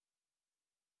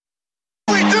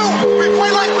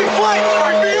like we fight.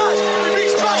 We be us. We be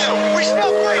special. We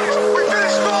smell greatness. We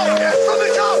finish strong. From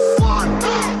the top.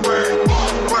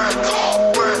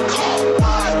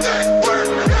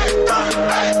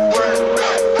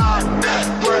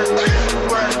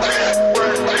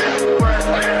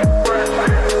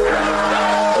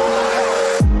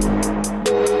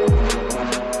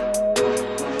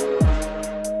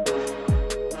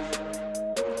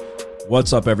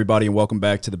 What's up, everybody, and welcome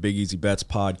back to the Big Easy Bets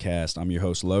podcast. I'm your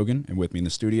host, Logan, and with me in the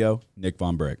studio, Nick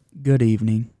Von Brick. Good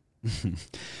evening. This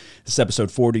is episode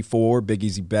 44. Big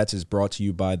Easy Bets is brought to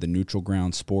you by the Neutral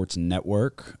Ground Sports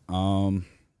Network. So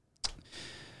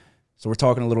we're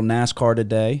talking a little NASCAR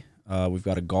today. We've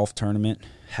got a golf tournament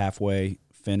halfway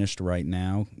finished right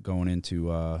now, going into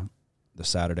the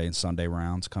Saturday and Sunday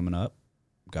rounds coming up.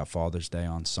 We've got Father's Day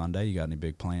on Sunday. You got any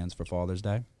big plans for Father's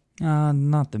Day?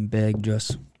 Nothing big,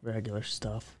 just regular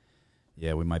stuff.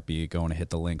 Yeah, we might be going to hit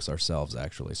the links ourselves,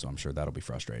 actually, so I'm sure that'll be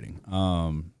frustrating.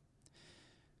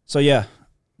 So, yeah,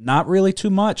 not really too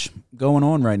much going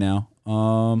on right now.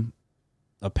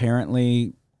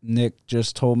 Apparently, Nick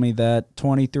just told me that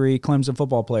 23 Clemson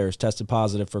football players tested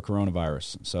positive for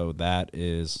coronavirus, so that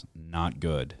is not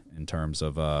good in terms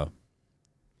of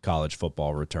college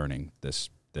football returning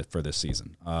for this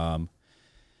season.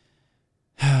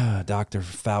 Dr.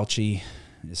 Fauci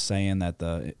is saying that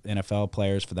the NFL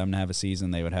players, for them to have a season,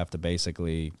 they would have to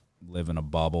basically live in a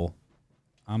bubble.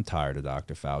 I'm tired of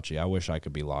Dr. Fauci. I wish I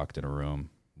could be locked in a room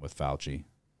with Fauci.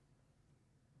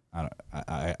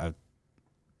 I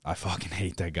fucking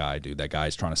hate that guy, dude. That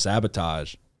guy's trying to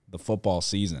sabotage the football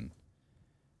season,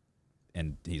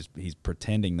 and he's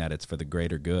pretending that it's for the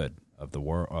greater good of the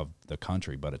world, of the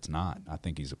country, but it's not. I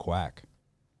think he's a quack.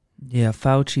 Yeah,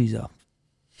 Fauci's a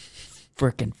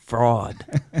freaking fraud.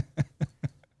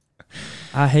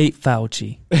 I hate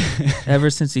Fauci. Ever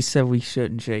since he said we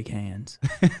shouldn't shake hands.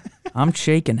 I'm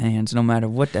shaking hands no matter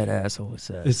what that asshole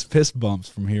says. It's fist bumps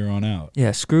from here on out.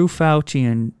 Yeah, screw Fauci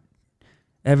and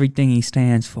everything he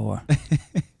stands for.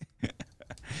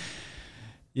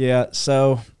 Yeah,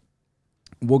 so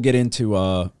we'll get into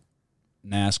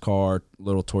NASCAR a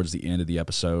little towards the end of the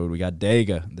episode. We got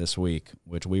Dega this week,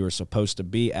 which we were supposed to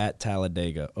be at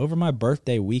Talladega over my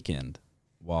birthday weekend.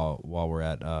 While we're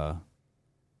at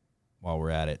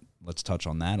it, let's touch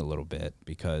on that a little bit,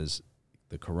 because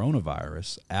the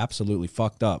coronavirus absolutely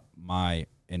fucked up my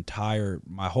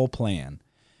whole plan.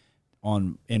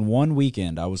 In one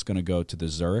weekend, I was going to go to the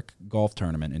Zurich golf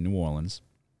tournament in New Orleans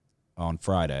on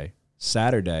Friday.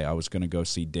 Saturday, I was going to go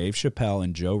see Dave Chappelle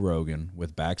and Joe Rogan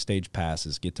with backstage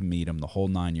passes, get to meet them the whole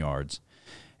 9 yards.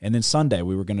 And then Sunday,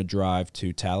 we were going to drive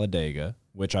to Talladega,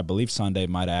 which I believe Sunday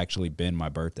might have actually been my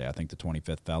birthday. I think the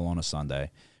 25th fell on a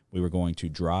Sunday. We were going to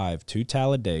drive to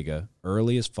Talladega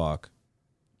early as fuck,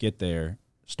 get there,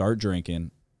 start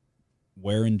drinking,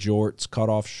 wearing jorts,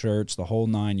 cut-off shirts, the whole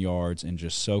 9 yards, and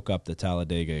just soak up the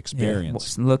Talladega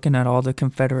experience. Yeah, looking at all the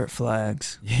Confederate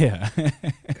flags. Yeah.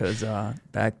 Because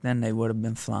back then they would have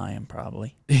been flying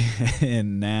probably.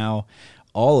 And now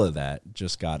all of that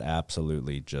just got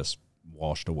absolutely just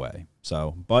washed away.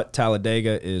 So, but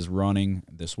Talladega is running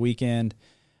this weekend.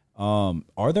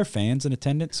 Are there fans in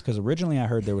attendance? Because originally I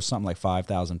heard there was something like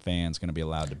 5,000 fans going to be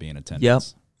allowed to be in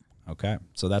attendance. Yep. Okay,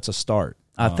 so that's a start.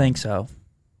 I think so.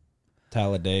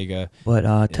 Talladega.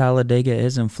 But Talladega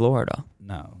is in Florida.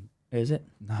 No. Is it?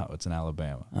 No, it's in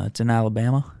Alabama. It's in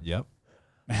Alabama? Yep.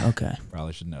 Okay.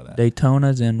 Probably should know that.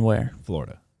 Daytona's in where?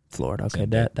 Florida. Florida. Okay,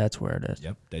 that's where it is.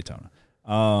 Yep, Daytona.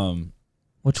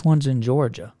 Which one's in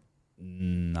Georgia?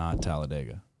 Not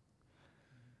Talladega.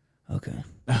 Okay.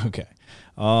 Okay.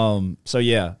 So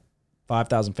yeah,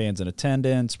 5,000 fans in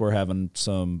attendance. We're having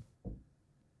some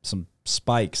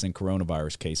spikes in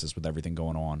coronavirus cases with everything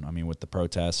going on. I mean, with the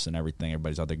protests and everything,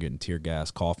 everybody's out there getting tear gas,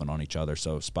 coughing on each other.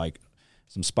 So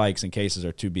some spikes in cases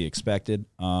are to be expected.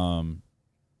 But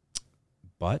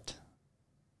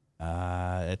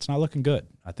it's not looking good.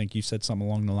 I think you said something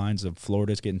along the lines of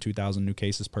Florida's getting 2,000 new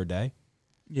cases per day.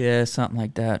 Yeah, something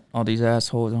like that. All these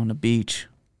assholes on the beach.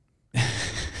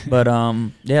 But,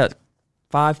 yeah,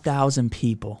 5,000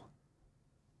 people.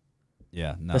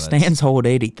 Yeah. No, the stands hold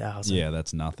 80,000. Yeah,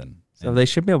 that's nothing. So they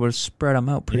should be able to spread them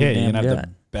out pretty damn good. Yeah, you're going to have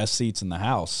the best seats in the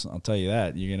house. I'll tell you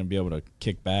that. You're going to be able to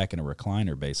kick back in a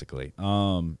recliner, basically.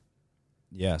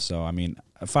 Yeah, so, I mean,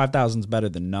 5,000 is better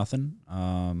than nothing.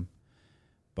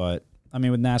 But, I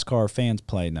mean, with NASCAR, fans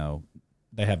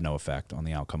they have no effect on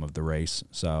the outcome of the race.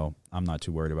 So I'm not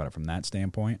too worried about it from that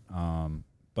standpoint.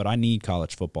 But I need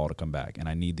college football to come back, and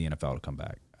I need the NFL to come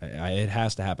back. It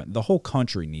has to happen. The whole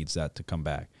country needs that to come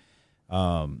back.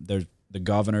 The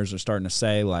governors are starting to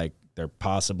say, like, they're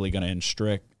possibly going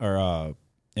to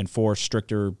enforce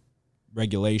stricter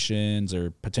regulations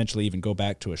or potentially even go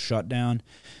back to a shutdown,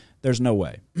 there's no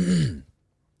way.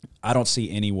 I don't see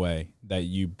any way that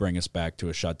you bring us back to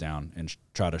a shutdown and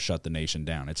try to shut the nation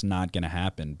down. It's not going to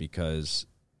happen because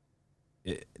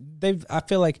I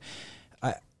feel like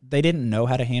they didn't know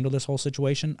how to handle this whole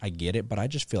situation. I get it, but I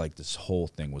just feel like this whole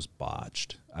thing was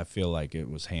botched. I feel like it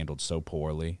was handled so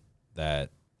poorly that,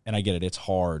 and I get it, it's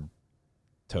hard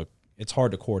to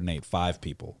coordinate 5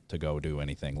 people to go do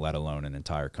anything, let alone an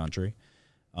entire country.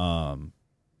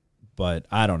 But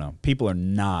I don't know. People are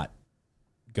not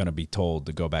going to be told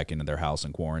to go back into their house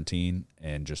and quarantine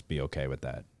and just be okay with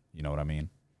that. You know what I mean?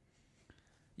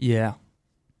 Yeah.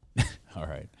 All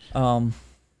right.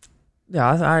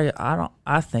 Yeah,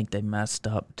 I think they messed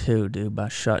up too, dude, by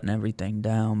shutting everything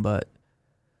down. But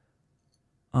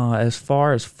as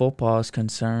far as football is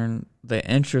concerned, the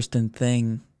interesting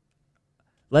thing,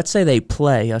 let's say they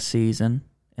play a season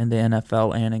in the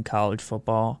NFL and in college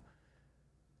football,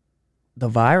 the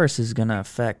virus is going to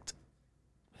affect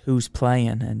who's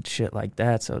playing and shit like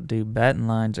that. So, dude, betting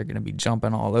lines are going to be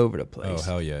jumping all over the place. Oh,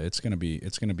 hell yeah. It's going to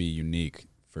be unique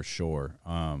for sure.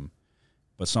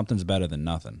 But something's better than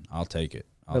nothing. I'll take it.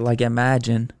 But, like,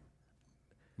 imagine.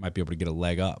 Might be able to get a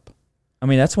leg up. I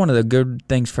mean, that's one of the good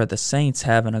things for the Saints,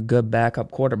 having a good backup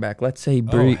quarterback. Let's say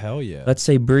hell yeah. Let's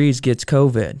say Breeze gets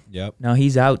COVID. Yep. Now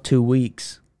he's out 2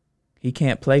 weeks. He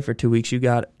can't play for 2 weeks. You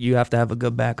have to have a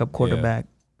good backup quarterback. Yeah.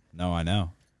 No, I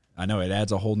know. It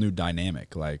adds a whole new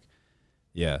dynamic. Like,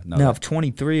 yeah. Now, if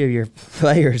 23 of your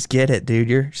players get it, dude,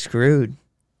 you're screwed.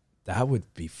 That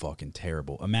would be fucking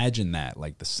terrible. Imagine that,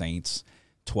 like the Saints,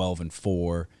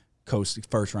 12-4,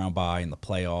 first round bye in the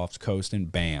playoffs, coasting,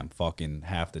 bam, fucking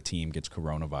half the team gets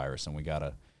coronavirus, and we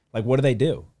gotta, like, what do they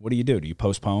do? What do? Do you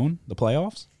postpone the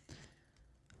playoffs?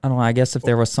 I don't know. I guess if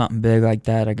there was something big like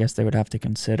that, I guess they would have to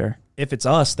consider. If it's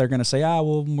us, they're going to say,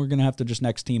 well, we're going to have to just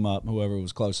next team up. Whoever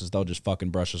was closest, they'll just fucking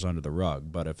brush us under the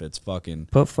rug. But if it's fucking...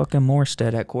 Put fucking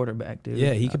Morstead at quarterback, dude.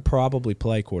 Yeah, he could probably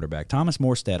play quarterback. Thomas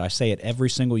Morstead, I say it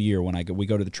every single year when we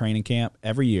go to the training camp,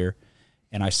 every year,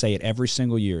 and I say it every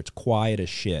single year. It's quiet as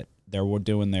shit. They're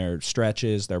doing their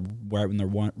stretches. When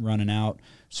they're running out.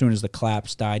 As soon as the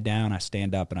claps die down, I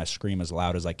stand up and I scream as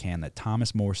loud as I can that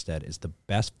Thomas Morstead is the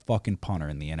best fucking punter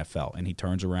in the NFL. And he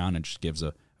turns around and just gives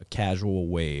a casual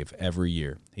wave every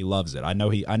year. He loves it. I know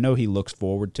he looks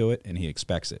forward to it and he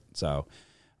expects it. So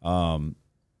I'm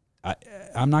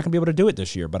not going to be able to do it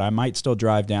this year, but I might still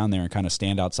drive down there and kind of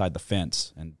stand outside the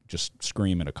fence and just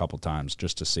scream it a couple times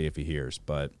just to see if he hears.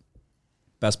 But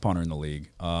best punter in the league.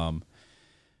 I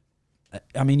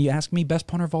mean, you ask me, best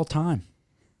punter of all time.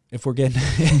 If we're getting,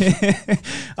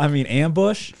 I mean,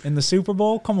 Ambush in the Super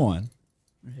Bowl. Come on,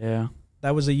 yeah,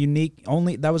 that was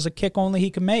a kick only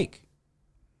he could make.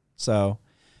 So,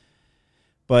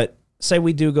 but say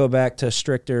we do go back to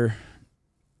stricter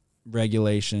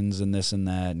regulations and this and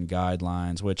that and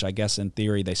guidelines, which I guess in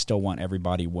theory they still want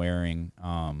everybody wearing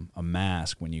a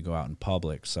mask when you go out in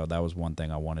public. So that was one thing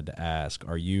I wanted to ask: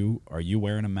 Are you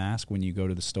wearing a mask when you go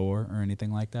to the store or anything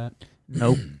like that?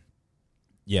 Nope.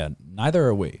 Yeah, neither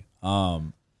are we.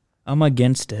 I'm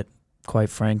against it, quite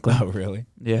frankly. Oh, really?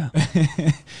 Yeah.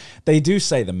 They do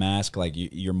say the mask, like,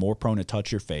 you're more prone to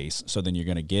touch your face, so then you're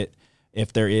going to get,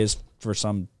 if there is, for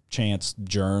some chance,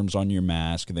 germs on your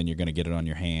mask, then you're going to get it on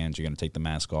your hands, you're going to take the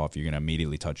mask off, you're going to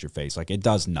immediately touch your face. Like, it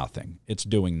does nothing. It's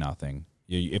doing nothing.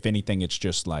 If anything, it's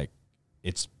just like,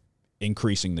 it's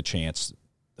increasing the chance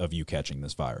of you catching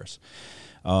this virus.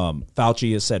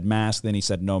 Fauci has said mask, then he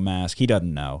said no mask. He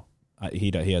doesn't know.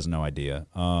 He has no idea.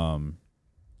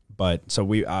 But so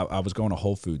I was going to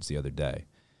Whole Foods the other day,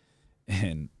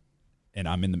 and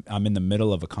I'm in the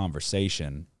middle of a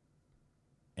conversation,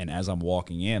 and as I'm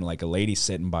walking in, like, a lady's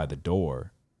sitting by the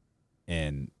door,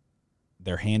 and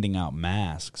they're handing out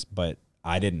masks, but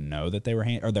I didn't know that they were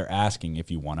or they're asking if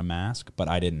you want a mask, but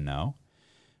I didn't know.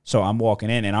 So I'm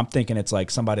walking in, and I'm thinking it's like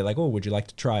somebody like, oh, would you like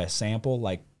to try a sample,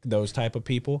 like those type of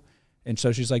people? And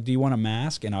so she's like, do you want a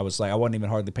mask? And I was like, I wasn't even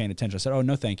hardly paying attention. I said, oh,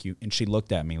 no, thank you. And she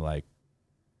looked at me like,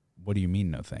 what do you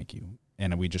mean, no, thank you?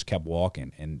 And we just kept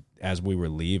walking. And as we were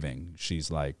leaving,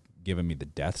 she's like giving me the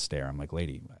death stare. I'm like,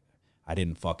 lady, I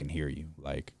didn't fucking hear you.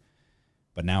 Like,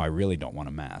 but now I really don't want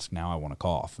a mask. Now I want to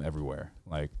cough everywhere.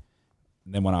 Like,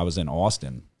 then when I was in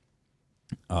Austin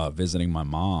visiting my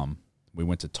mom, we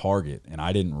went to Target, and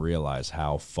I didn't realize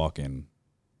how fucking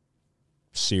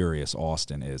serious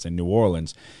Austin is. In New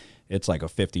Orleans, it's like a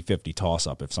 50-50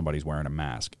 toss-up if somebody's wearing a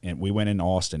mask. And we went in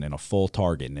Austin in a full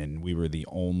Target, and we were the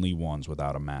only ones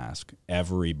without a mask.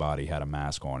 Everybody had a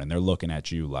mask on, and they're looking at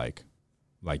you like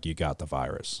you got the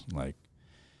virus. Like,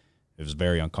 it was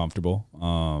very uncomfortable.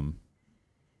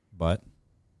 But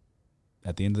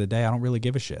at the end of the day, I don't really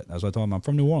give a shit. That's what I told him. I'm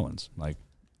from New Orleans. Like,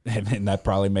 and that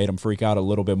probably made him freak out a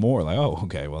little bit more. Like, oh,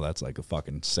 okay, well, that's like the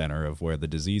fucking center of where the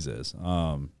disease is.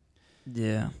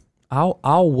 Yeah.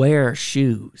 I'll wear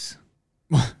shoes.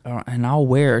 And I'll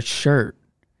wear a shirt.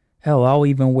 Hell, I'll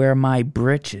even wear my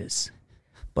breeches.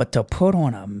 But to put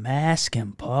on a mask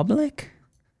in public?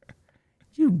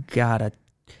 You gotta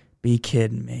be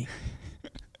kidding me.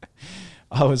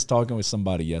 I was talking with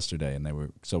somebody yesterday, and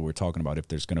we're talking about if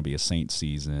there's going to be a Saints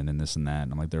season and this and that.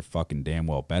 And I'm like, there fucking damn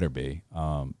well better be,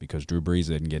 because Drew Brees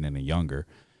isn't getting any younger.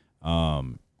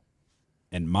 And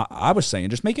I was saying,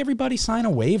 just make everybody sign a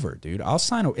waiver, dude. I'll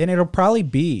sign and it'll probably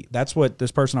be, that's what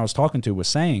this person I was talking to was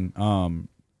saying,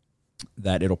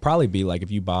 that it'll probably be like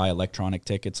if you buy electronic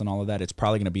tickets and all of that, it's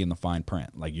probably going to be in the fine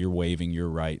print. Like you're waiving your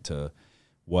right to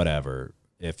whatever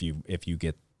if you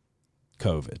get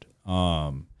COVID.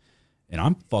 And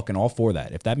I'm fucking all for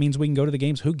that. If that means we can go to the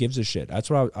games, who gives a shit? That's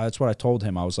what I told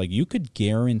him. I was like, you could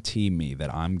guarantee me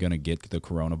that I'm going to get the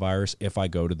coronavirus if I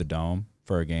go to the Dome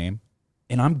for a game,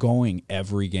 and I'm going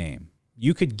every game.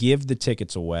 You could give the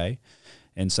tickets away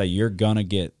and say you're going to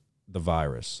get the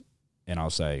virus, and I'll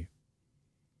say,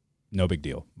 no big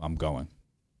deal. I'm going.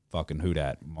 Fucking who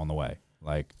dat? I'm on the way.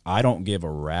 Like, I don't give a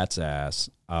rat's ass.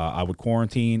 I would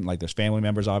quarantine. Like, there's family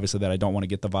members, obviously, that I don't want to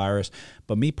get the virus.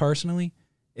 But me personally,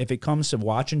 if it comes to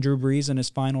watching Drew Brees in his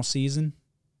final season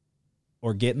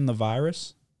or getting the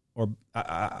virus, or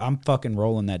I'm fucking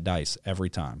rolling that dice every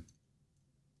time.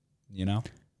 You know?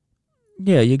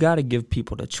 Yeah, you got to give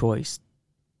people the choice,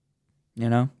 you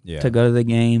know, Yeah. to go to the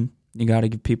game. You got to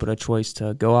give people the choice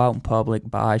to go out in public,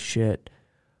 buy shit,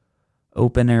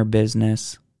 open their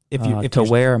business, to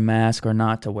wear a mask or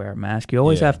not to wear a mask. You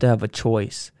always have to have a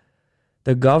choice.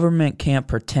 The government can't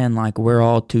pretend like we're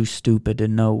all too stupid to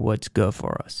know what's good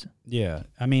for us. Yeah.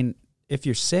 I mean, if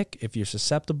you're sick, if you're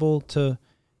susceptible to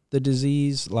the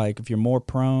disease, like if you're more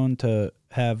prone to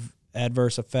have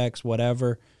adverse effects,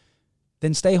 whatever,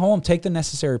 then stay home, take the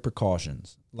necessary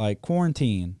precautions, like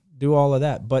quarantine, do all of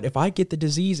that. But if I get the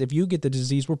disease, if you get the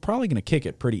disease, we're probably going to kick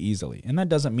it pretty easily. And that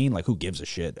doesn't mean like who gives a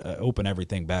shit, open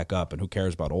everything back up and who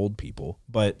cares about old people.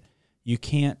 But you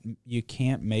can't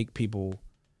make people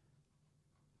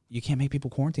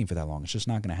quarantine for that long. It's just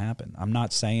not going to happen. I'm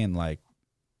not saying like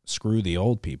screw the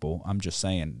old people. I'm just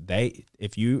saying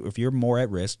if you're more at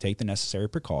risk, take the necessary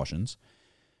precautions.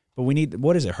 But we need,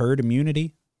 what is it, herd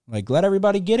immunity? Like, let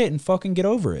everybody get it and fucking get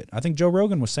over it. I think Joe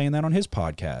Rogan was saying that on his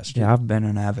podcast. Yeah, I've been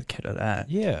an advocate of that.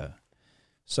 Yeah.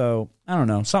 So, I don't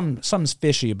know. Something's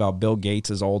fishy about Bill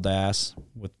Gates' old ass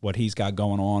with what he's got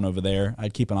going on over there.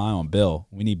 I'd keep an eye on Bill.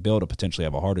 We need Bill to potentially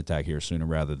have a heart attack here sooner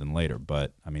rather than later.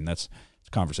 But, I mean, that's a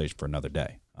conversation for another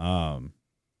day.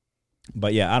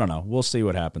 But, yeah, I don't know. We'll see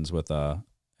what happens with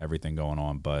everything going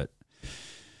on. But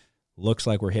looks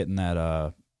like we're hitting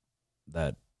that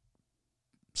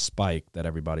spike that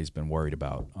everybody's been worried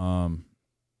about.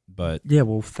 But yeah,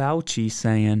 well, Fauci's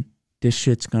saying this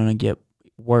shit's gonna get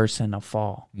worse in the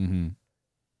fall. Mm-hmm.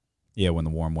 Yeah, when the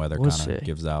warm weather kind of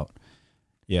gives out.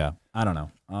 Yeah, I don't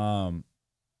know.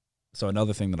 So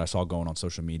another thing that I saw going on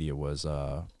social media was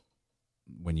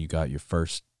when you got your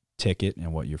first ticket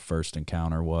and what your first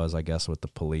encounter was, I guess, with the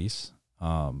police.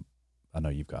 I know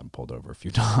you've gotten pulled over a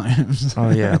few times.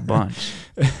 Oh, yeah, a bunch.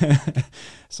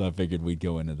 So I figured we'd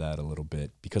go into that a little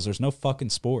bit because there's no fucking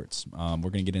sports. We're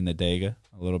going to get into Dega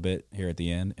a little bit here at the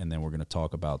end, and then we're going to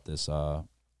talk about this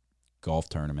golf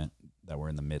tournament that we're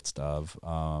in the midst of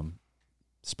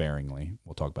sparingly.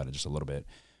 We'll talk about it just a little bit.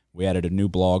 We added a new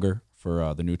blogger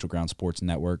for the Neutral Ground Sports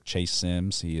Network, Chase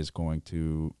Sims. He is going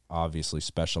to obviously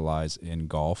specialize in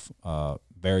golf.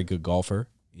 Very good golfer,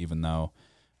 even though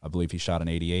I believe he shot an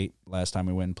 88 last time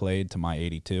we went and played to my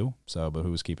 82. So, but who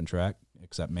was keeping track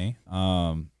except me?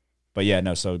 But yeah,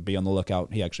 no, so be on the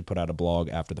lookout. He actually put out a blog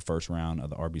after the first round of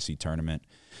the RBC tournament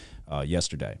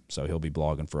yesterday. So he'll be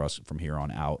blogging for us from here on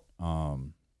out.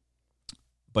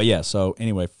 But yeah, so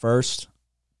anyway, first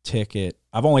ticket.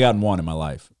 I've only gotten one in my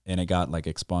life, and it got like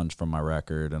expunged from my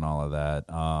record and all of that.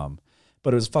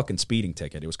 But it was a fucking speeding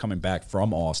ticket. It was coming back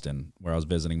from Austin where I was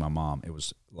visiting my mom. It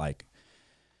was like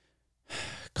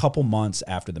couple months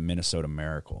after the Minnesota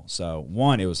Miracle. So,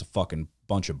 one, it was a fucking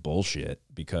bunch of bullshit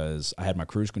because I had my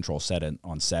cruise control set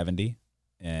on 70,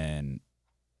 and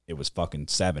it was fucking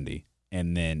 70.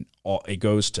 And then it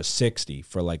goes to 60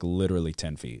 for like literally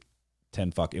 10 feet.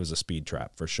 It was a speed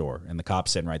trap for sure. And the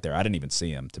cop's sitting right there. I didn't even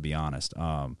see him, to be honest.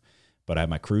 But I had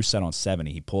my cruise set on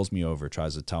 70. He pulls me over,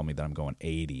 tries to tell me that I'm going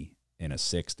 80 in a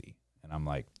 60. And I'm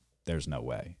like, there's no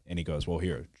way. And he goes, well,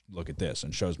 here, look at this,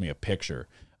 and shows me a picture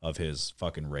of his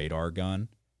fucking radar gun,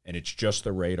 and it's just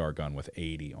the radar gun with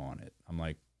 80 on it. I'm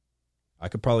like, I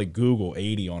could probably Google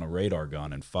 80 on a radar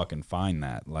gun and fucking find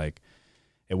that. Like,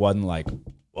 it wasn't like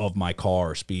of my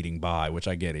car speeding by, which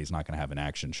I get he's not going to have an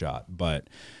action shot. But,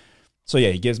 so yeah,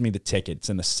 he gives me the ticket. It's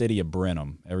in the city of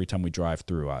Brenham. Every time we drive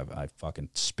through, I fucking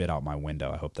spit out my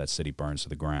window. I hope that city burns to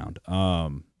the ground.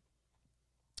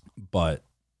 But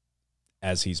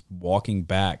as he's walking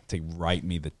back to write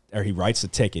me he writes the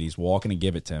ticket, he's walking to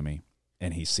give it to me,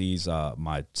 and he sees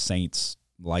my Saints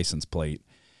license plate,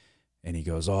 and he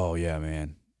goes, "Oh yeah,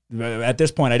 man." At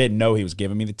this point, I didn't know he was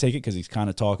giving me the ticket because he's kind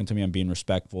of talking to me. I'm being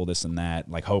respectful, this and that,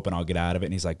 like hoping I'll get out of it.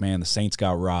 And he's like, "Man, the Saints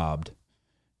got robbed."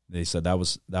 They said that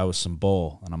was some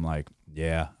bull, and I'm like,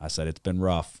 "Yeah." I said it's been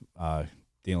rough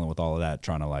dealing with all of that,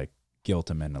 trying to like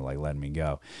guilt him into like letting me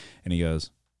go. And he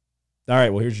goes, "All right,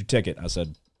 well here's your ticket." I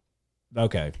said,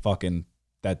 "Okay, fucking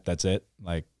that's it.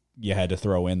 Like you had to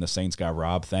throw in the Saints got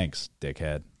robbed. Thanks,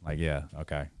 dickhead." Like, yeah,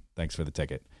 okay, thanks for the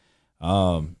ticket.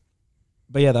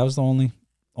 But yeah, that was the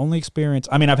only experience.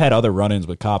 I mean, I've had other run-ins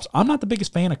with cops. I'm not the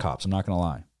biggest fan of cops. I'm not gonna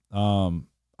lie.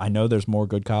 I know there's more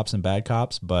good cops than bad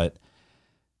cops, but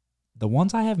the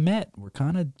ones I have met were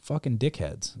kind of fucking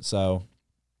dickheads. So,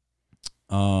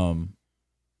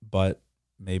 but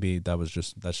maybe that's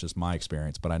just my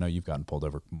experience. But I know you've gotten pulled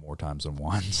over more times than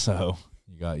one. So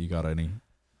you got any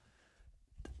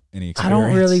experience? I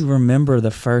don't really remember the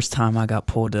first time I got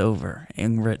pulled over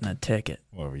and written a ticket.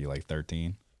 What were you, like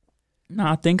 13? No,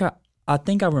 I think I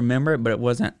remember it, but it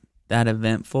wasn't that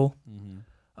eventful.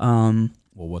 Mm-hmm.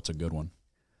 Well, what's a good one?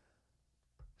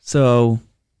 So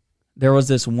there was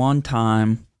this one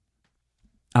time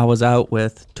I was out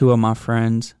with two of my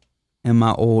friends in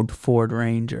my old Ford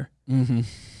Ranger. Mm-hmm.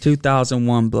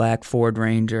 2001 black Ford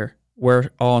Ranger. We're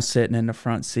all sitting in the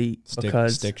front seat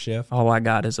because stick shift. all I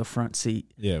got is a front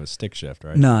seat. Yeah, it was stick shift,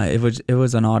 right? No, it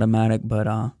was an automatic, but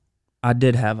I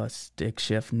did have a stick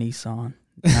shift Nissan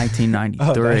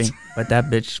 1993, but that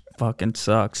bitch fucking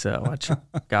sucks, so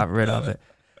I got rid of it.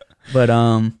 But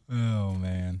oh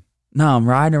man, no, I'm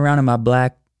riding around in my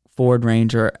black Ford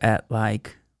Ranger at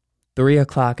like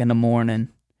 3:00 in the morning,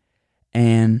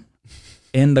 and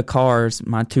in the cars,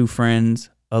 my two friends,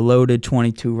 a loaded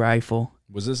 .22 rifle.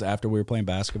 Was this after we were playing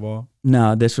basketball?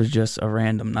 No, this was just a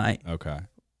random night. Okay.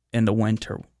 In the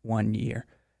winter one year.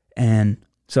 And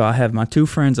so I have my two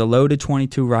friends, a loaded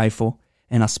 .22 rifle,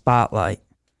 and a spotlight.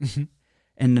 Mm-hmm.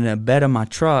 And in the bed of my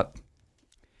truck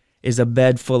is a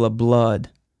bed full of blood.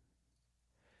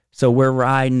 So we're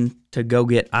riding to go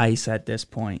get ice at this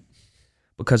point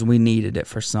because we needed it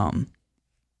for something.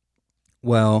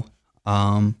 Well,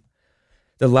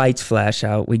 the lights flash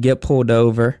out. We get pulled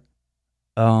over.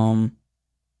 The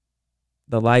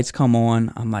lights come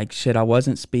on. I'm like, shit, I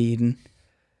wasn't speeding.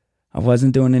 I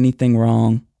wasn't doing anything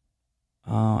wrong.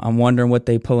 I'm wondering what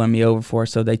they pulling me over for.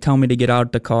 So they tell me to get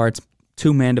out the car. It's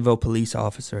two Mandeville police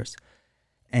officers.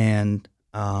 And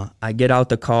I get out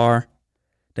the car.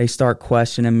 They start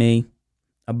questioning me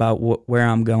about where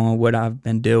I'm going, what I've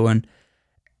been doing.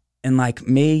 And like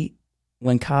me,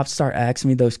 when cops start asking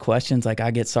me those questions, like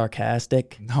I get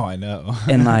sarcastic. No, I know.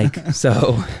 And like,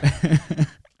 so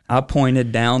I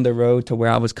pointed down the road to where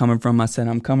I was coming from. I said,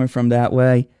 I'm coming from that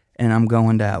way and I'm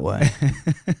going that way.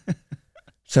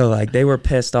 So like they were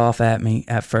pissed off at me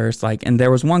at first. Like, and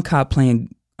there was one cop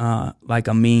playing like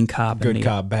a mean cop. Good and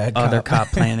cop, bad cop. Other cop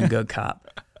playing a good cop.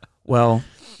 Well,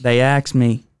 they asked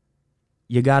me,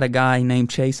 you got a guy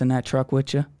named Chase in that truck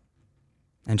with you?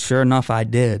 And sure enough, I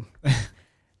did.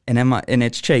 And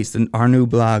it's Chase, our new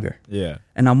blogger. Yeah.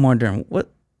 And I'm wondering, what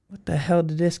the hell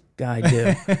did this guy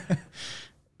do?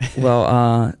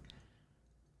 Well,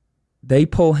 they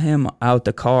pull him out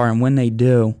the car, and when they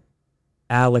do,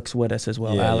 Alex with us as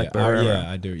well. Yeah, Alec yeah. Barrera.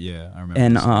 Yeah, I do. Yeah, I remember.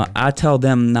 And this I tell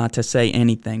them not to say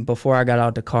anything. Before I got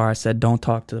out the car, I said, don't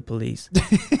talk to the police.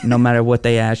 No matter what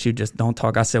they ask you, just don't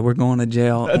talk. I said, we're going to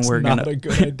jail. That's and we're not gonna, a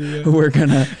good idea. We're going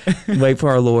to wait for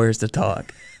our lawyers to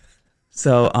talk.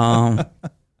 So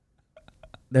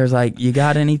there's like, you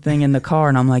got anything in the car?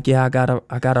 And I'm like, yeah, I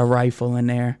got a rifle in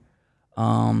there.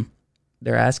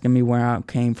 They're asking me where I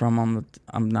came from.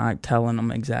 I'm not telling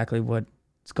them exactly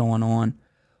what's going on.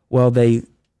 Well,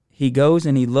 he goes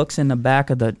and he looks in the back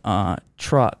of the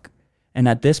truck, and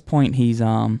at this point he's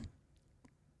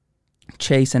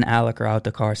Chase and Alec are out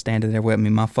the car standing there with me.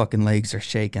 My fucking legs are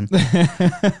shaking.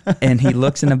 And he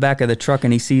looks in the back of the truck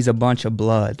and he sees a bunch of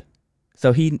blood.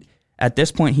 So at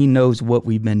this point he knows what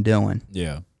we've been doing.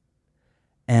 Yeah.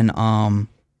 And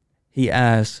he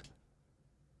asks,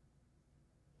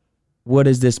 what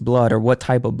is this blood, or what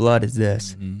type of blood is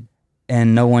this? Mm-hmm.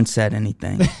 And no one said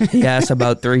anything. He asked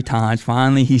about 3 times.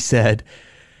 Finally, he said,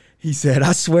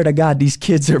 I swear to God, these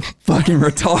kids are fucking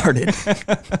retarded.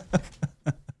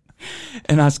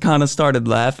 And I kind of started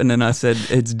laughing, and I said,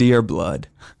 "It's deer blood."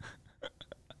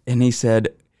 And he said,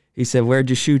 "Where'd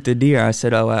you shoot the deer?" I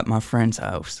said, "Oh, at my friend's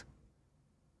house."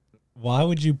 Why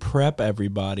would you prep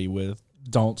everybody with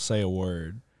 "don't say a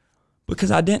word"?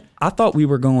 Because I thought we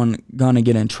were gonna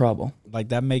get in trouble. Like,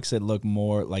 that makes it look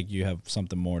more like you have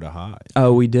something more to hide.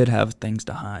 Oh, we did have things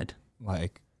to hide.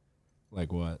 Like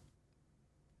what?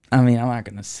 I mean, I'm not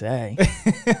gonna say.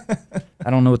 I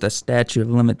don't know what the statute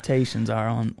of limitations are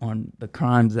on the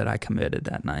crimes that I committed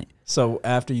that night. So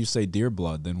after you say deer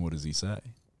blood, then what does he say?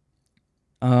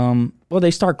 Well,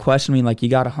 they start questioning me, like, "You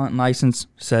got a hunting license?"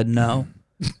 Said no.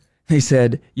 They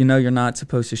said, "You're not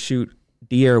supposed to shoot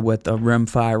deer with a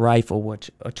rimfire rifle,"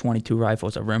 which a .22 rifle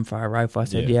is a rimfire rifle. I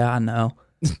said, "Yeah, I know."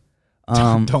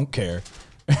 Don't care.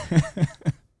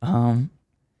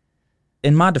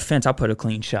 In my defense, I put a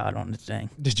clean shot on the thing.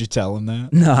 Did you tell him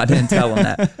that? No, I didn't tell him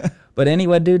that. But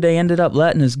anyway, dude, they ended up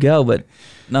letting us go. But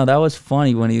no, that was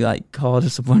funny when he like called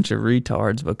us a bunch of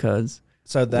retards because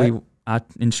I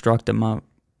instructed my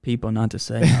people not to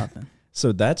say nothing.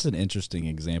 So that's an interesting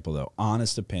example, though.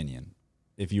 Honest opinion.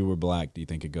 If you were black, do you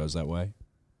think it goes that way?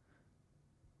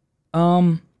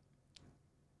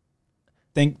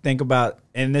 Think about,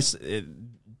 and this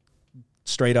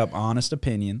straight up honest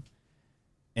opinion.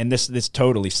 And this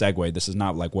totally segued. This is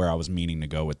not like where I was meaning to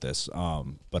go with this.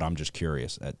 But I'm just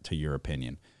curious to your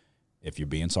opinion. If you're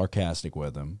being sarcastic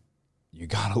with him, you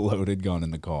got a loaded gun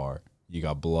in the car, you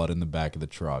got blood in the back of the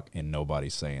truck, and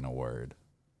nobody's saying a word.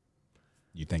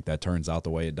 You think that turns out the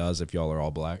way it does if y'all are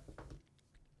all black?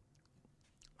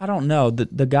 I don't know.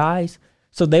 The guys,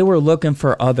 so they were looking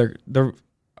for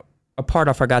a part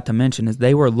I forgot to mention is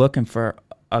they were looking for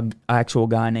an actual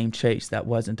guy named Chase that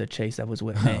wasn't the Chase that was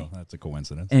with me. Oh, that's a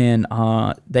coincidence. And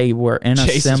they were in a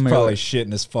Chase similar... is probably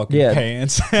shitting his fucking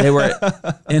pants. They were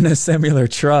in a similar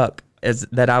truck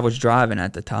that I was driving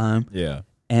at the time. Yeah.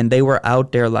 And they were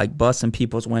out there like busting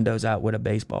people's windows out with a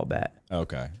baseball bat.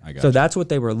 Okay, I got So you. that's what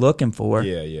they were looking for.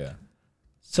 Yeah.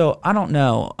 So I don't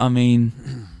know. I mean,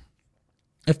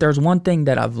 if there's one thing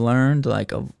that I've learned,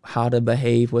 like of how to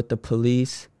behave with the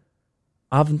police,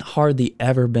 I've hardly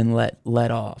ever been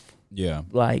let off. Yeah.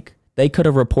 Like they could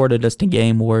have reported us to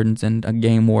game wardens, and a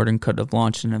game warden could have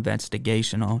launched an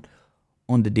investigation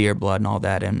on the deer blood and all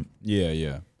that, and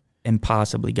and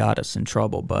possibly got us in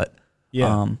trouble. But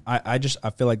I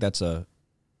feel like that's a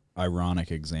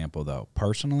ironic example, though.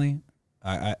 Personally,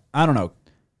 I don't know.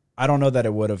 I don't know that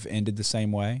it would have ended the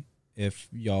same way if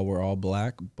y'all were all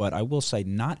black, but I will say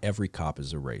not every cop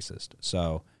is a racist.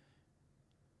 So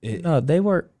no, they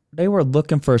were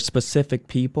looking for specific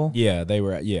people. Yeah, they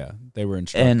were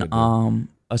instructed. And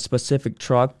a specific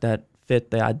truck that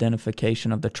fit the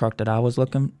identification of the truck that I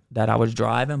was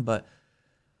driving. But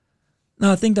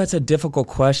no, I think that's a difficult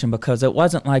question because it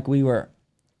wasn't like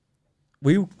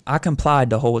I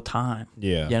complied the whole time.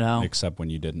 Yeah, except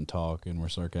when you didn't talk and were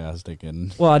sarcastic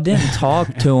and. Well, I didn't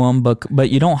talk to him,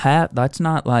 but you don't have. That's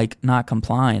not like not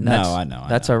complying. No, I know.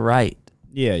 That's a right.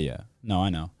 Yeah. No, I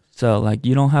know. So like,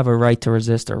 you don't have a right to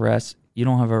resist arrest. You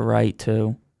don't have a right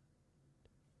to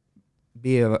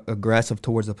be aggressive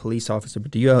towards a police officer,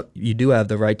 but you do have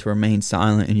the right to remain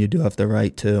silent, and you do have the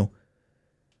right to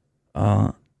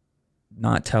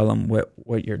not tell them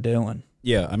what you're doing.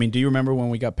 Yeah, I mean, do you remember when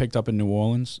we got picked up in New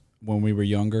Orleans when we were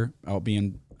younger, out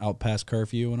past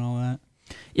curfew and all that?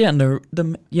 Yeah, and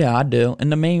I do.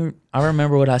 And I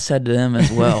remember what I said to them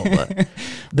as well. But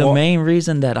the main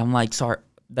reason that I'm like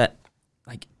that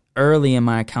like early in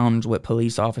my encounters with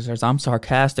police officers, I'm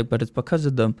sarcastic, but it's because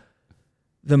of the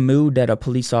mood that a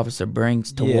police officer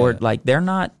brings toward. Like they're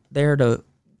not there to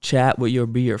chat with you or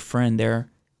be your friend.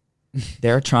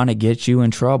 They're trying to get you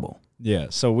in trouble. Yeah.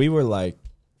 So we were like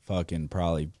fucking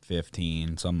probably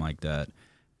 15, something like that,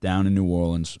 down in New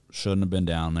Orleans. Shouldn't have been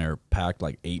down there. Packed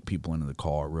like 8 people into the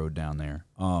car, rode down there.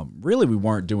 Really, we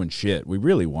weren't doing shit. We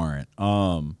really weren't.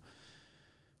 The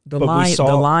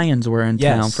Lions were in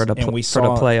town for the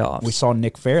playoffs. We saw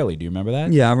Nick Fairley. Do you remember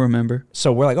that? Yeah, I remember.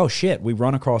 So we're like, oh shit, we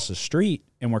run across the street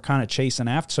and we're kind of chasing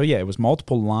after. So yeah, it was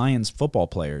multiple Lions football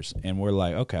players, and we're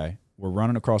like, okay, we're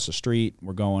running across the street.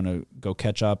 We're going to go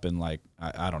catch up, and like,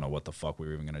 I don't know what the fuck we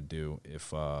were even gonna do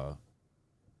if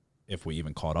we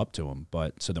even caught up to them.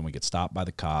 But so then we get stopped by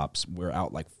the cops. We're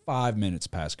out like 5 minutes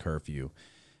past curfew,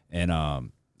 and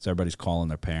so everybody's calling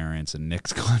their parents, and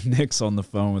Nick's on the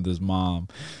phone with his mom.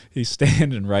 He's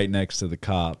standing right next to the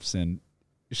cops, and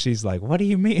she's like, "What do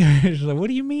you mean?" She's like, "What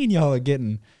do you mean y'all are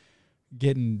getting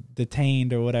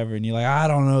detained or whatever?" And you're like, "I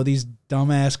don't know. These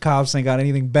dumbass cops ain't got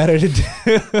anything better to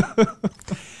do."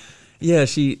 Yeah,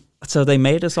 so they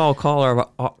made us all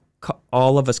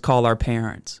all of us call our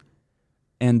parents,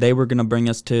 and they were going to bring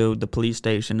us to the police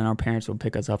station, and our parents would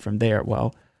pick us up from there.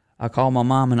 Well, I called my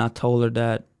mom, and I told her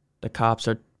that the cops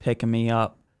are picking me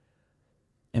up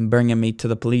and bringing me to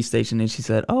the police station, and she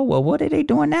said, oh, well, what are they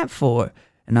doing that for?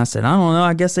 And I said, I don't know.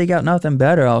 I guess they got nothing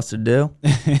better else to do.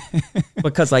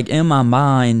 Because, like, in my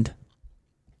mind,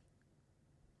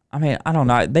 I mean, I don't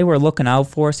know. They were looking out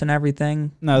for us and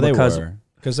everything. No, they were.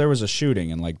 Because there was a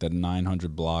shooting in, like, the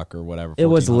 900 block or whatever. It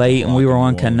was late, and we were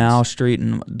on New Canal Orleans. Street,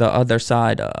 and the other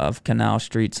side of Canal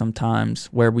Street sometimes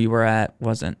where we were at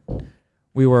wasn't.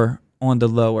 We were on the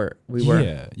lower. We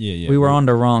were We were on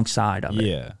the wrong side of it.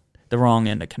 Yeah. The wrong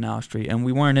end of Canal Street. And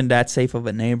we weren't in that safe of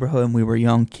a neighborhood, and we were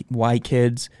young white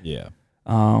kids. Yeah.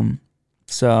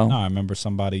 So No, I remember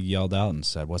somebody yelled out and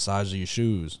said, what size are your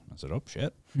shoes? I said, oh,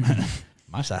 shit.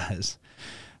 My size.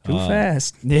 too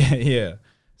fast. Yeah, yeah.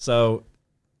 So,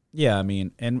 yeah, I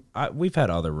mean, and we've had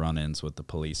other run-ins with the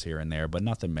police here and there, but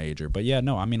nothing major. But, yeah,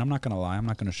 no, I mean, I'm not going to lie. I'm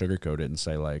not going to sugarcoat it and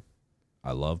say, like,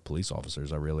 I love police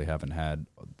officers. I really haven't had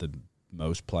the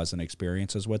most pleasant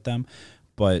experiences with them.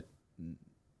 But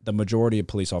the majority of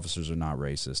police officers are not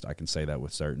racist. I can say that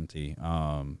with certainty.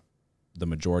 The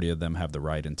majority of them have the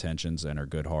right intentions and are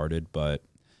good-hearted. But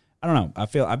I don't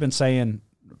know. I've been saying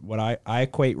what I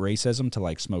equate racism to,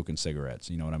 like, smoking cigarettes.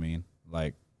 You know what I mean?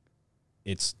 Like,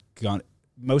 it's gone.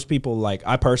 Most people, like,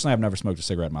 I personally have never smoked a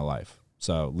cigarette in my life.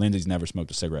 So Lindsay's never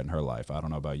smoked a cigarette in her life. I don't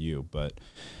know about you, but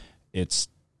it's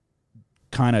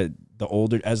kind of the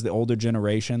older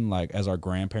generation, like as our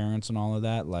grandparents and all of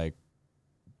that, like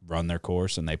run their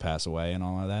course and they pass away and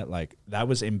all of that. Like that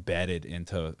was embedded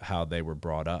into how they were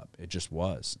brought up. It just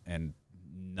was. And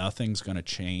nothing's going to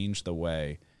change the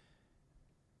way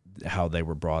how they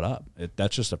were brought up.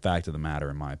 That's just a fact of the matter,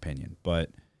 in my opinion.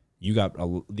 But you got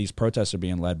these protests are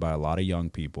being led by a lot of young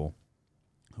people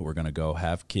who are going to go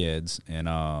have kids, and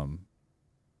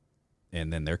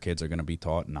then their kids are going to be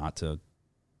taught not to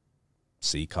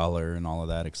see color and all of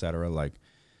that, et cetera. Like,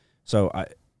 so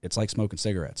it's like smoking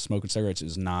cigarettes. Smoking cigarettes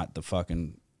is not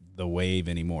the wave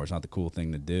anymore. It's not the cool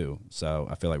thing to do. So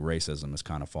I feel like racism is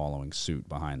kind of following suit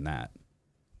behind that.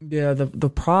 Yeah, the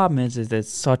problem is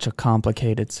it's such a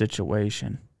complicated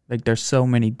situation. Like there's so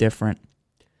many different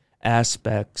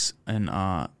aspects and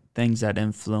things that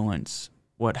influence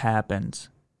what happens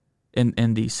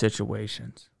in these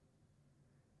situations.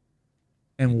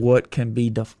 And what can be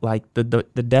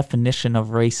the definition of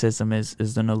racism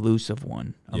is an elusive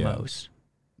one almost.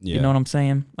 Yeah. You know what I'm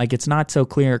saying? Like it's not so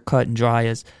clear cut and dry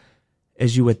as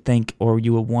you would think or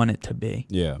you would want it to be.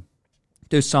 Yeah.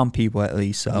 There's some people at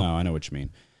least. So No, I know what you mean.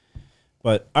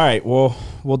 But all right,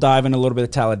 we'll dive in a little bit of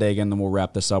Talladega and then we'll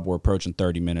wrap this up. We're approaching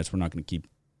 30 minutes. We're not going to keep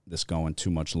this going too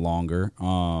much longer.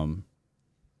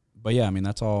 But yeah, I mean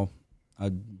that's all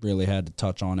I really had to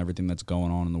touch on, everything that's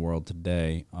going on in the world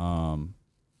today.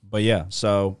 But yeah,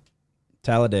 so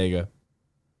Talladega,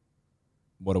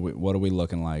 what are we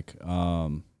looking like? I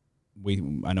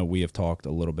know we have talked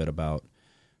a little bit about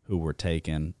who we're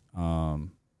taking.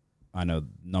 I know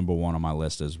number one on my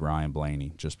list is Ryan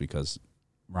Blaney, just because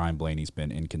Ryan Blaney's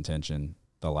been in contention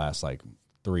the last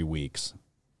 3 weeks,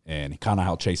 and kind of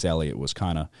how Chase Elliott was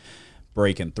kind of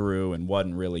breaking through and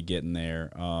wasn't really getting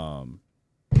there.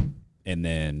 And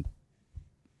then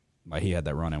he had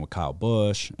that run in with Kyle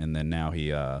Busch, and then now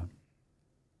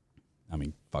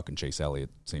fucking Chase Elliott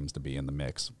seems to be in the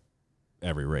mix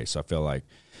every race. So I feel like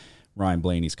Ryan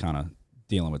Blaney's kind of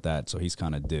dealing with that, so he's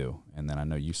kind of due. And then I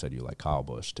know you said you like Kyle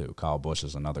Busch too. Kyle Busch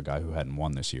is another guy who hadn't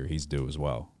won this year. He's due as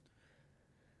well.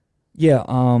 Yeah,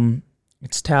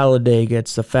 it's Talladega.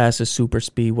 It's the fastest super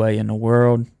speedway in the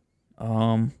world.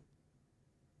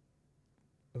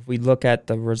 If we look at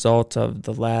the results of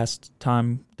the last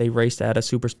time they raced at a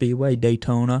super speedway,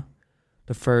 Daytona,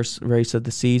 the first race of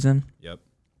the season. Yep.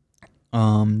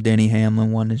 Denny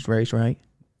Hamlin won his race, right?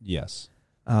 Yes.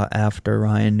 After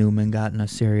Ryan Newman got in a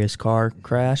serious car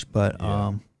crash. But,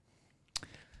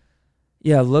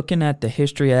 looking at the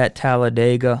history at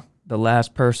Talladega, the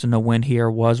last person to win here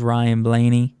was Ryan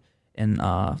Blaney in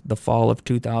the fall of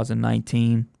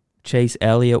 2019. Chase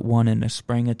Elliott won in the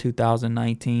spring of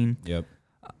 2019. Yep.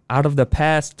 Out of the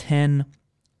past 10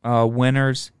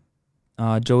 winners,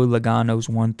 Joey Logano's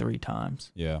won 3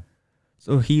 times. Yeah.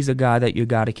 So he's a guy that you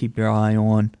got to keep your eye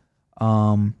on.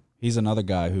 He's another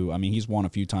guy who, he's won a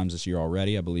few times this year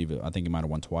already. I think he might have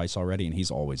won twice already, and he's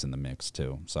always in the mix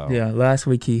too. So yeah, last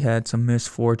week he had some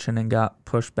misfortune and got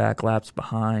pushed back laps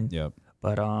behind. Yep.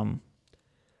 But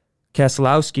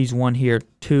Keselowski's won here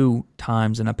 2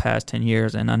 times in the past 10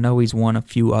 years, and I know he's won a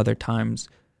few other times.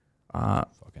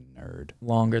 Fucking nerd.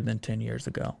 Longer than 10 years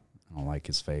ago. I don't like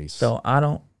his face. So I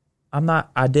don't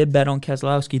I did bet on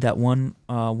Keselowski that one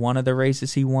of the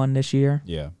races he won this year.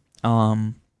 Yeah.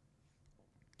 But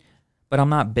I'm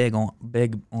not big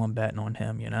on betting on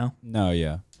him, you know? No,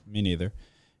 yeah. Me neither.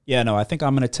 Yeah, no, I think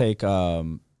I'm going to take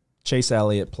Chase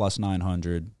Elliott plus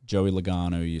 900, Joey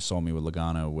Logano. You saw me with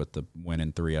Logano with the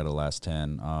winning 3 out of the last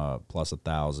 10, plus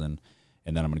 1,000.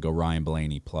 And then I'm going to go Ryan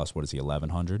Blaney plus, what is he,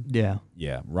 1,100? Yeah.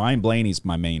 Yeah, Ryan Blaney's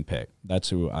my main pick. That's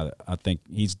who I think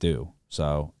he's due.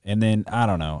 So, and then, I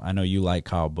don't know. I know you like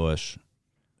Kyle Busch.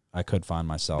 I could find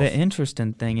myself. The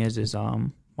interesting thing is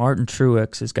Martin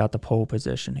Truex has got the pole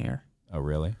position here. Oh,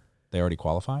 really? They already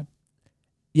qualified?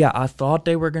 Yeah, I thought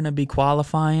they were going to be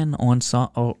qualifying on some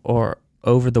or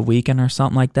over the weekend or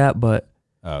something like that, but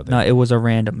no, it was a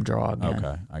random draw again.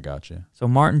 Okay, I got you. So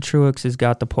Martin Truex has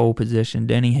got the pole position.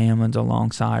 Denny Hamlin's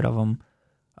alongside of him.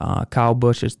 Kyle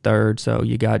Busch is third, so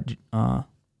you got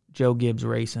Joe Gibbs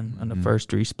racing in the first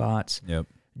 3 spots. Yep.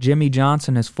 Jimmy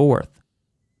Johnson is fourth.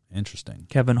 Interesting.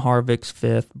 Kevin Harvick's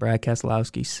fifth. Brad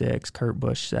Keselowski sixth. Kurt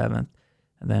Busch seventh.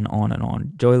 And then on and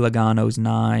on. Joey Logano's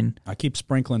 9. I keep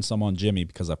sprinkling some on Jimmy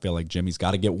because I feel like Jimmy's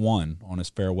got to get one on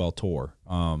his farewell tour.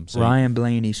 So Ryan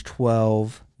Blaney's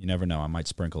 12. You never know. I might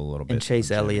sprinkle a little bit. And Chase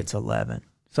Elliott's 11.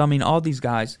 So, I mean, all these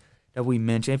guys that we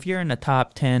mentioned, if you're in the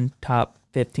top 10, top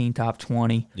 15, top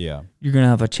 20, yeah, you're going to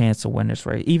have a chance to win this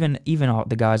race. Even all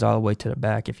the guys all the way to the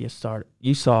back, if you start.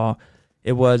 You saw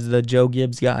it was the Joe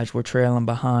Gibbs guys were trailing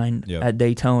behind at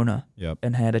Daytona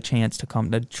and had a chance to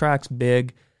come. The track's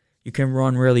big. You can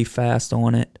run really fast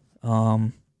on it.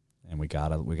 And we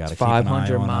gotta keep 500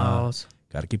 an eye on, miles.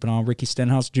 Got to keep an eye on Ricky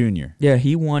Stenhouse Jr. Yeah,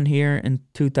 he won here in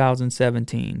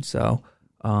 2017. So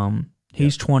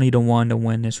he's 20-1 to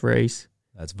win this race.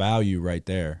 That's value right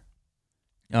there.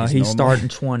 He's starting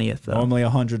 20th though. Normally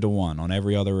 100-1 on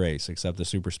every other race except the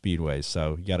super speedways.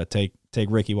 So you got to take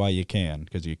Ricky while you can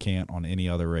because you can't on any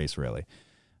other race really.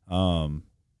 But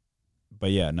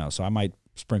yeah, no. So I might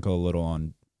sprinkle a little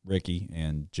on Ricky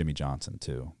and Jimmy Johnson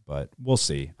too, but we'll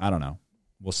see. I don't know.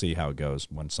 We'll see how it goes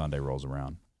when Sunday rolls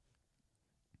around.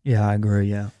 Yeah, I agree,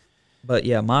 yeah. But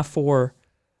yeah, my 4,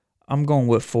 I'm going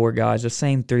with 4 guys, the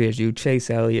same 3 as you,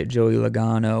 Chase Elliott, Joey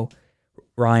Logano,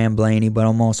 Ryan Blaney, but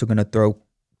I'm also going to throw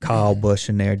Kyle Busch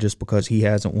in there just because he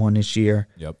hasn't won this year.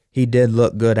 Yep. He did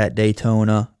look good at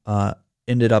Daytona,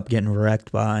 ended up getting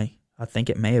wrecked by, I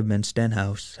think it may have been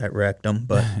Stenhouse that wrecked him,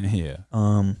 but yeah.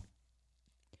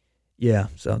 Yeah,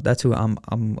 so that's who I'm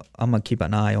gonna keep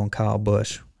an eye on, Kyle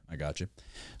Busch. I got you.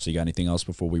 So you got anything else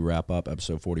before we wrap up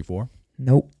episode 44?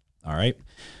 Nope. All right.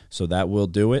 So that will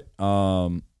do it.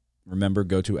 Remember,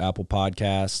 go to Apple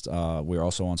Podcasts. We're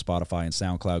also on Spotify and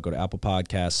SoundCloud. Go to Apple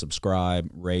Podcasts,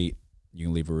 subscribe, rate. You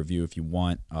can leave a review if you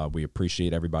want. We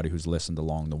appreciate everybody who's listened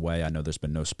along the way. I know there's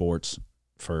been no sports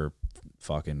for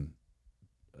fucking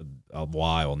a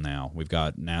while now. We've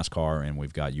got NASCAR and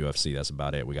we've got UFC. That's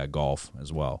about it. We got golf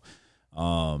as well.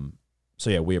 So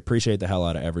yeah, we appreciate the hell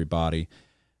out of everybody.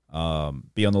 Be on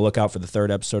the lookout for the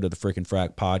 3rd episode of the Frickin'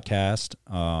 Frack podcast,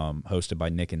 hosted by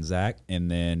Nick and Zach,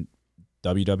 and then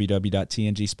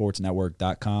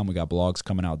www.tngsportsnetwork.com. We got blogs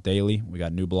coming out daily. We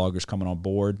got new bloggers coming on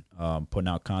board, putting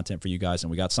out content for you guys,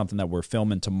 and we got something that we're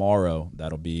filming tomorrow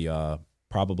that'll be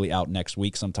probably out next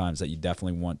week sometimes that you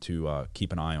definitely want to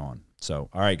keep an eye on. So,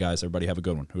 all right, guys, everybody have a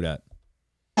good one. Who dat?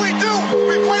 We do. We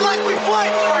play like we play.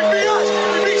 We be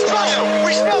us.